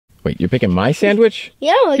Wait, you're picking my sandwich?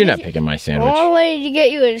 Yeah. You're not picking my sandwich. Oh, I wanted to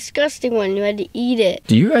get you a disgusting one. You had to eat it.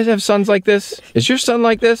 Do you guys have sons like this? Is your son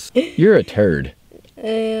like this? You're a turd.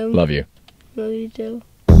 Love you. Love you too.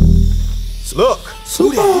 Look,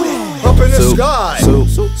 up in the sky.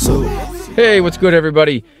 Hey, what's good,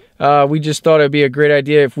 everybody? We just thought it'd be a great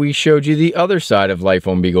idea if we showed you the other side of life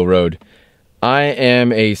on Beagle Road. I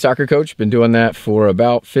am a soccer coach, been doing that for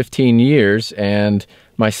about 15 years, and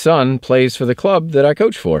my son plays for the club that I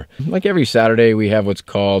coach for. Like every Saturday, we have what's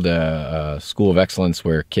called a School of Excellence,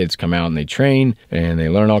 where kids come out and they train and they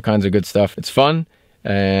learn all kinds of good stuff. It's fun,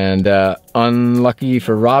 and unlucky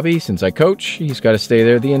for Robbie, since I coach, he's got to stay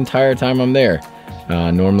there the entire time I'm there.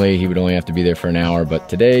 Normally, he would only have to be there for an hour, but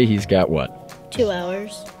today he's got what? 2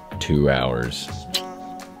 hours. 2 hours.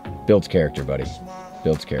 Builds character, buddy.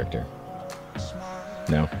 Builds character.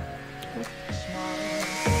 No?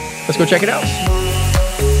 Let's go check it out.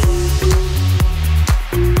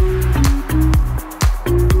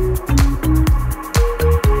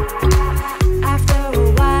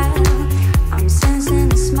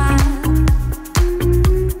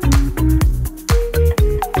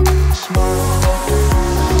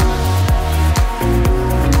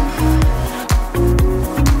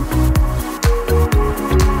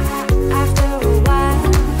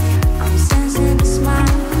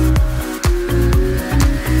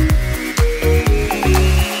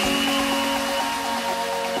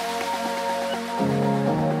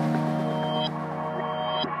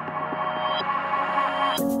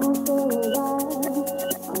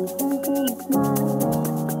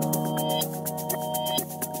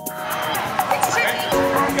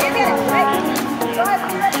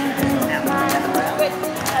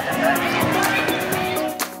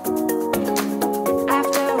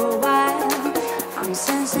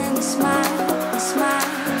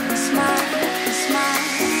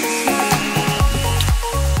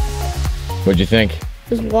 What'd you think? It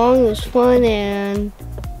was long, it was fun, and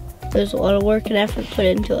there's a lot of work and effort put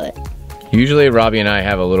into it. Usually Robbie and I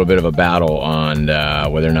have a little bit of a battle on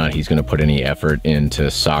whether or not he's going to put any effort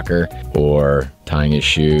into soccer, or tying his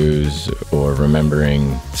shoes, or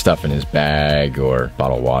remembering stuff in his bag, or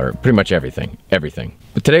bottle of water. Pretty much everything.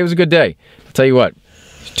 But today was a good day. I'll tell you what,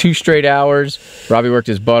 2 straight hours. Robbie worked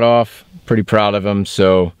his butt off. Pretty proud of him.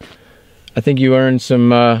 So I think you earned some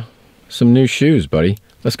new shoes, buddy.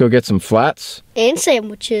 Let's go get some flats. And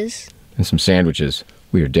sandwiches. And some sandwiches.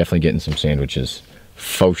 We are definitely getting some sandwiches.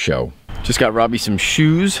 Faux show. Just got Robbie some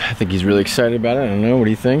shoes. I think he's really excited about it. I don't know, what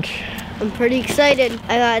do you think? I'm pretty excited.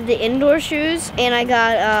 I got the indoor shoes and I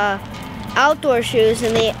got outdoor shoes,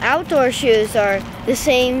 and the outdoor shoes are the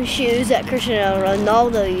same shoes that Cristiano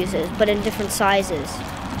Ronaldo uses, but in different sizes.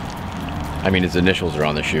 I mean, his initials are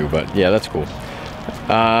on the shoe, but yeah, that's cool.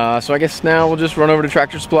 So I guess now we'll just run over to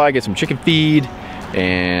Tractor Supply, get some chicken feed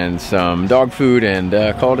and some dog food, and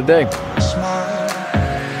call it a day.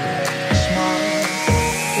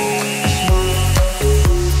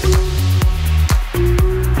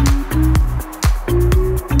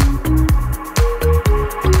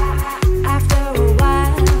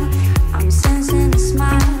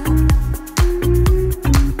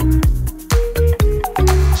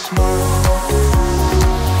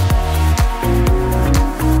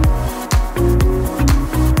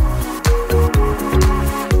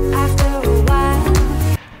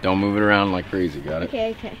 Don't move it around like crazy, got it?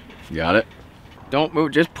 Okay. Got it? Don't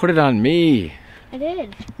move, just put it on me. I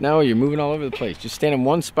did. No, you're moving all over the place. Just stand in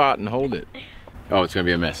one spot and hold it. Oh, it's gonna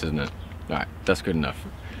be a mess, isn't it? All right, that's good enough.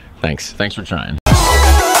 Thanks for trying.